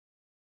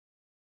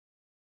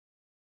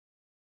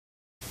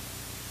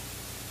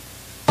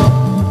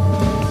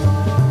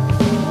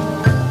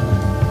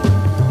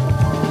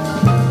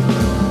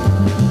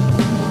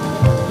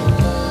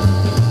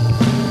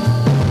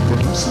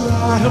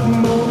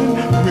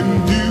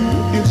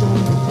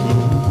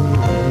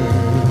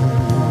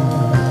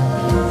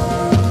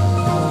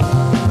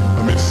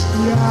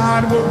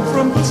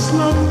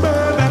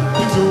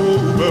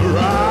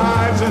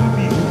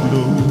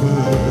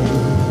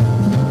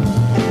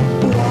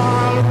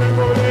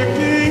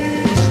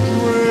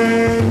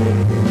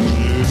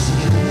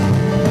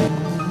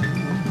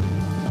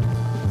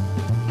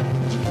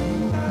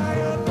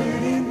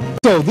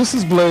So this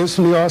is Blaze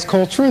from the Arts,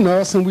 Culture, and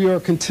Us, and we are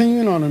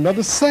continuing on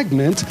another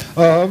segment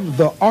of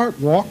the Art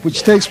Walk,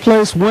 which takes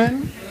place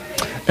when?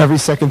 Every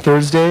second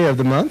Thursday of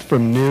the month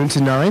from noon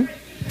to 9.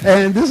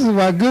 And this is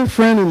my good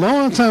friend and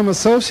longtime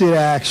associate,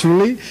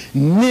 actually,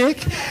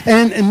 Nick.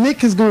 And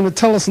Nick is going to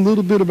tell us a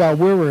little bit about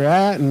where we're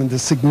at and the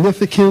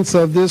significance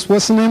of this.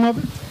 What's the name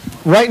of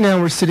it? Right now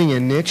we're sitting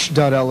in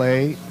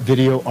Niche.LA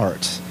Video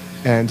Art.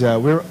 And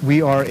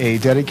we are a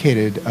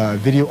dedicated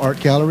video art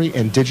gallery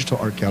and digital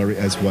art gallery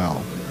as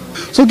well.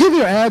 So give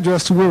your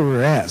address to where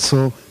we're at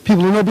so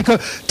people know,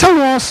 because tell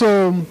them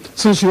also,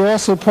 since you're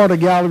also part of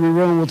Gallery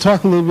Row, and we'll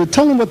talk a little bit,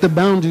 tell them what the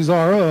boundaries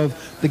are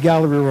of the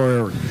Gallery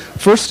Row area.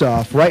 First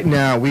off, right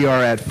now we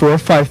are at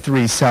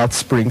 453 South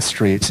Spring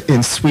Street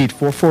in Suite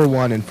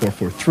 441 and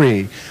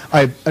 443.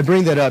 I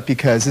bring that up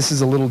because this is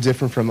a little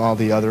different from all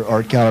the other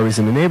art galleries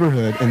in the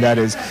neighborhood, and that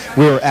is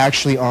we're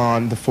actually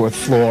on the 4th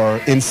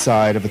floor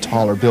inside of a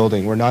taller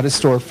building. We're not a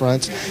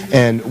storefront,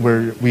 and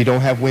we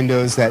don't have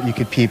windows that you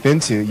could peep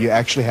into. You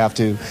actually have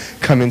to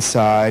come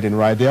inside and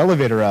ride the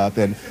elevator up,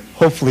 and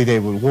hopefully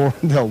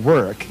they'll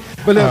work.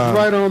 But that's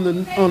right on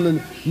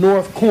the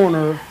north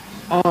corner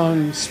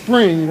on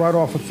Spring, right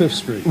off of 5th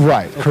Street.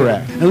 Right, okay.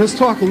 Correct. And let's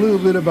talk a little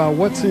bit about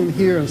what's in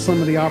here and some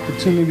of the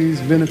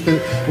opportunities,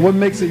 benefits, what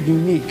makes it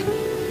unique.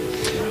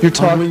 You're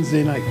talking on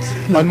Wednesday nights.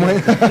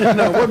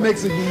 No, what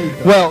makes it unique?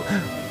 Well,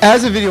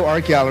 as a video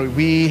art gallery,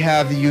 we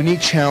have the unique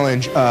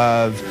challenge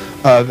of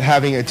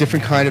having a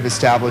different kind of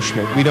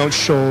establishment. We don't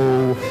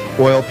show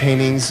oil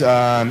paintings,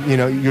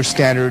 your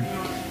standard.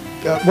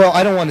 Well,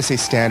 I don't want to say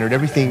standard.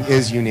 Everything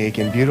is unique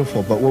and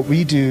beautiful, but what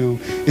we do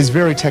is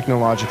very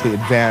technologically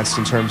advanced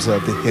in terms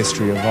of the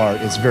history of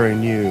art. It's very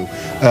new,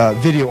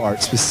 video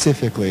art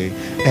specifically,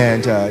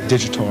 and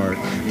digital art.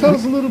 Tell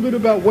us a little bit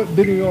about what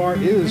video art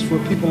is for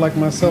people like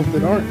myself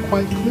that aren't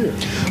quite clear.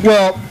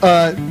 Well,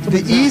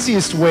 the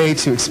easiest way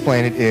to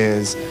explain it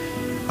is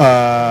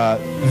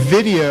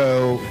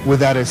video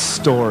without a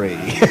story.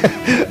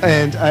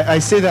 And I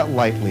say that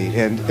lightly,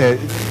 and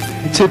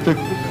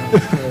typically...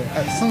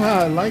 Somehow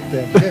I like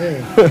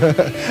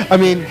that. I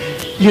mean,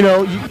 you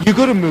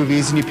go to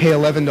movies and you pay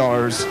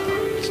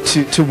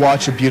 $11 to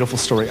watch a beautiful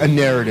story, a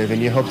narrative,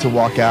 and you hope to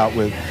walk out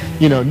with,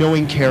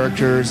 knowing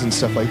characters and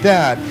stuff like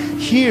that.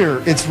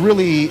 Here, it's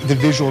really the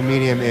visual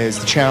medium is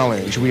the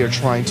challenge. We are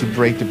trying to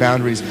break the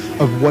boundaries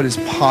of what is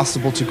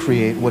possible to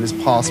create, what is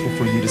possible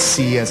for you to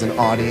see as an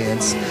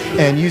audience.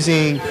 And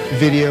using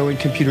video and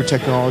computer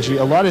technology,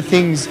 a lot of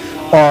things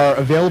are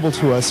available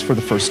to us for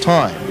the first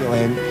time.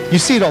 And you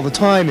see it all the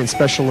time in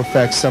special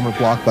effects summer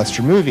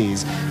blockbuster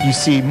movies. You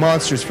see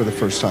monsters for the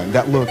first time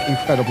that look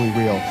incredibly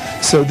real.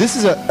 So this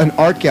is an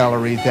art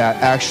gallery that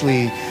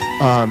actually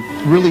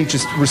really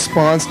just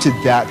responds to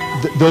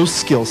those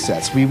skill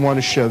sets. We want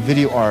to show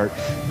video art,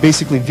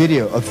 basically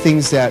video of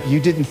things that you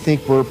didn't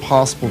think were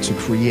possible to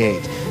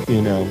create,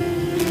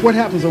 What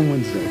happens on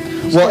Wednesday?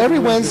 Well, every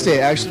Wednesday,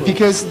 actually,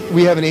 because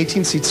we have an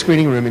 18-seat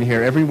screening room in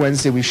here, every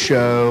Wednesday we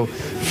show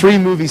free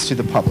movies to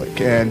the public.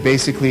 And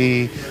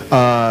basically,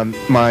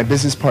 my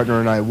business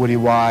partner and I, Woody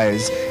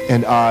Wise,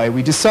 and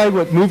we decide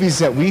what movies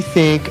that we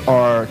think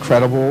are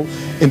credible,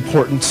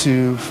 important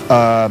to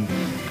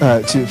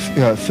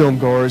film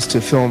goers, to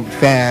film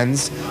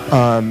fans,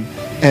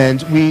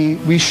 and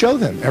we show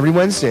them every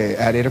Wednesday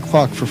at 8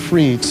 o'clock for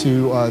free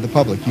to the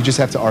public. You just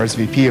have to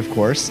RSVP, of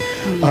course.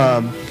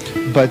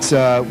 But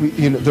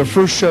the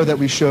first show that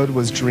we showed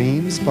was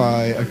Dreams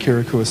by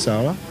Akira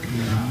Kurosawa.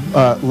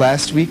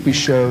 Last week we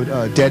showed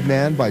Dead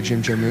Man by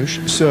Jim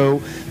Jarmusch.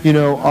 So,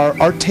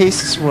 our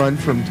tastes run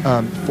from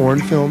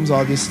foreign films,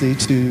 obviously,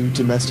 to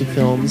domestic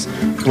films,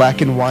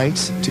 black and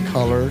white to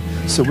color.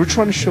 So we're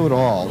trying to show it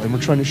all, and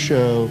we're trying to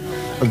show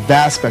a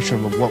vast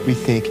spectrum of what we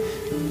think,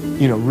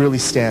 really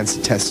stands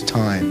the test of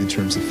time in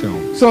terms of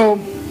film. So,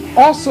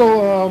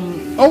 also,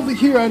 over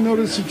here I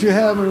noticed that you're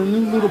having a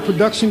new little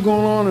production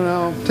going on, and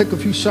I'll take a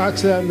few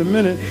shots of that in a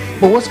minute.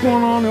 But what's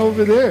going on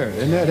over there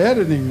in that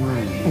editing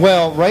room?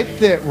 Well, right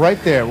there,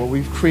 what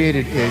we've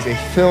created is a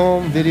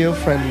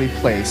video-friendly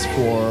place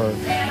for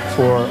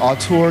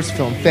auteurs,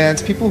 film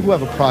fans, people who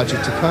have a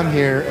project to come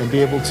here and be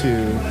able to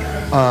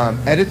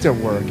edit their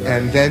work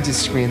and then to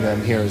screen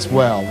them here as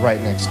well,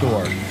 right next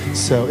door.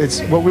 So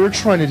what we were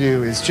trying to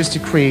do is just to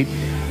create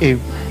a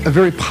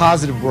very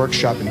positive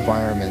workshop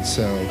environment.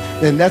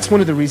 And that's one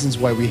of the reasons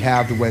why we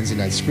have the Wednesday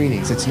night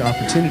screenings. It's an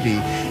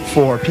opportunity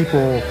for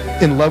people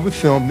in love with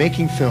film,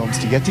 making films,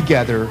 to get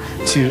together,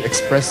 to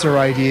express their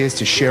ideas,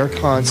 to share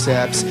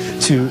concepts,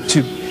 to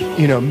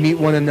meet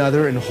one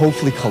another and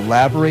hopefully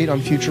collaborate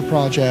on future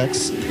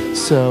projects.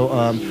 So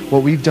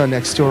what we've done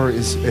next door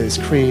is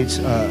create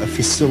a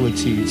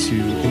facility to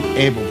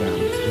enable them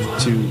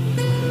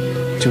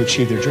to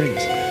achieve their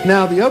dreams.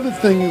 Now, the other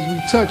thing is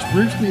we touched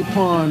briefly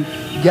upon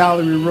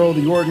Gallery Row,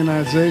 the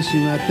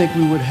organization. I think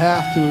we would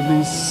have to at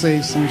least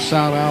say some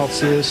shout-outs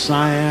to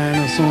Cheyenne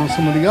and so on,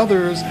 some of the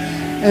others,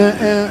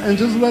 and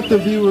just let the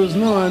viewers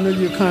know. I know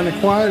you're kind of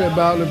quiet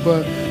about it,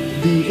 but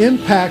the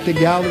impact that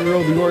Gallery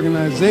Row, the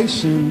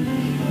organization,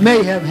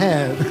 may have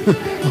had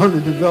on the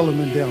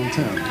development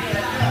downtown.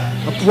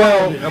 a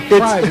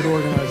private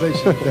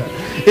organization at that.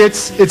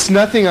 It's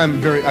nothing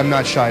I'm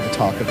not shy to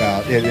talk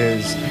about.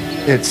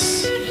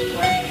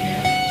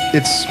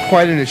 It's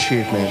quite an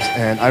achievement,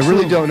 and I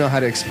really don't know how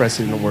to express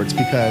it in words,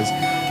 because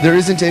there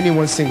isn't any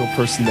one single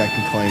person that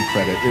can claim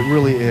credit. It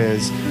really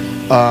is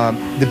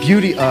the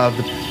beauty of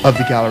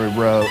the Gallery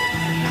Row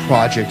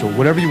project, or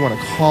whatever you want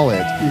to call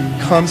it,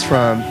 comes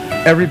from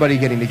everybody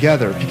getting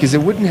together, because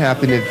it wouldn't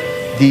happen if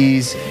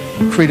these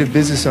creative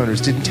business owners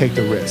didn't take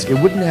the risk. It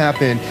wouldn't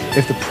happen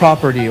if the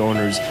property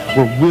owners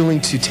were willing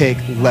to take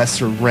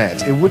lesser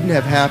rent. It wouldn't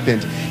have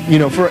happened,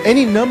 for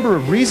any number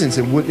of reasons.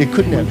 It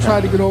couldn't have. Try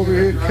to get over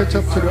here, catch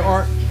up to the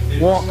art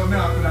walk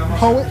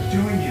poet.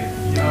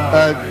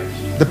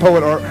 The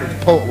poet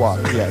walk.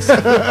 Yes.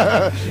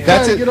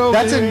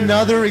 That's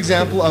another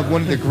example of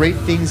one of the great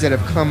things that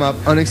have come up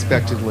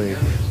unexpectedly.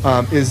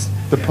 Is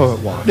the poet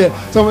walk. Yeah,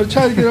 so I'm going to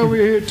try to get over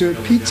here to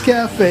Pete's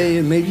Cafe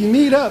and maybe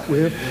meet up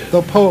with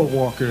the poet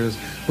walkers.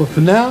 But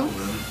for now,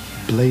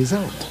 blaze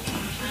out.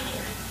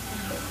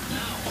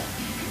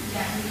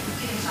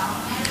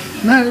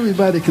 Not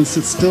everybody can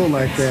sit still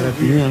like that at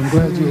the end. I'm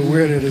glad you're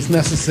aware that it's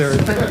necessary.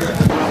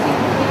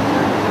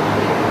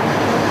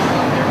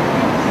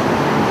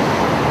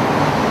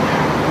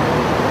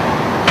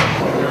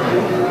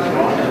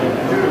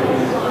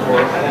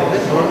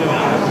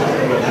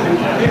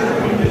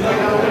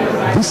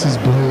 This is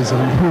Blaze.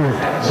 I'm here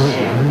at Burt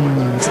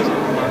Green's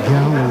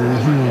Gallery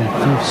here on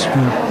 5th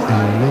Street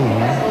and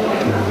Main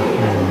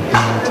in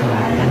downtown.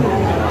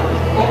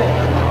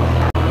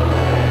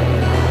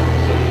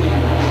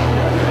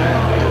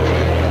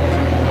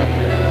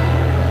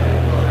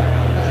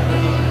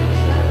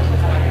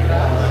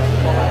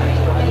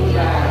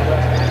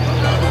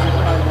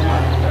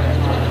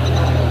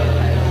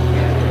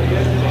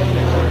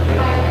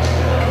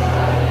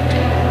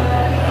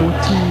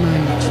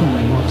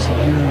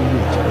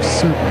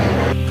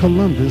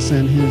 Columbus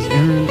and his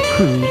errant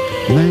crew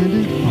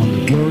landed on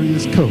the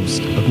glorious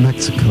coast of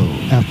Mexico.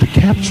 After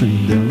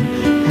capturing them,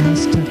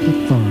 Aztec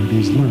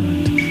authorities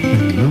learned that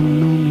an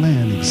unknown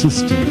land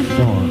existed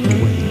far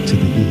away to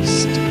the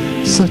east.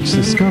 Such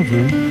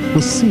discovery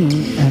was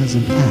seen as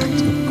an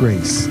act of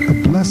grace, a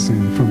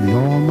blessing from the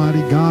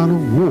Almighty God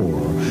of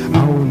War,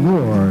 our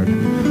Lord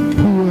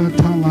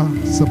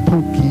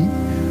Huitzilopochtli.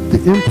 The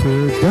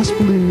emperor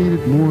desperately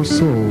needed more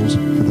souls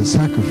for the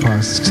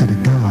sacrifices to the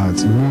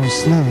gods and more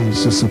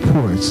slaves to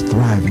support its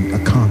thriving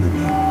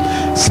economy.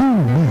 Seeing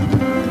a map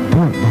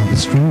brought by the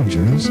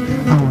strangers,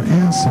 our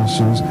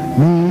ancestors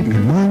made a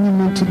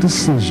monumental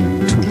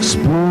decision to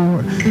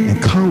explore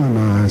and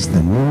colonize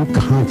the new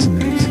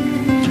continent.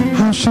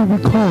 How should we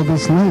call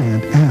this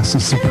land? Asked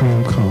the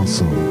Supreme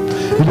Council.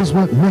 It is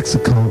what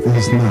Mexico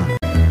is not.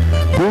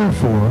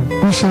 Therefore,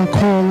 we shall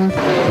call it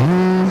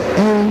Land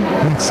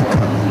A Mexico.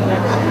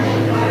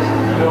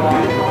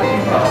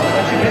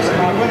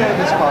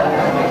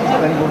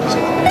 Then we'll just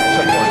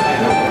check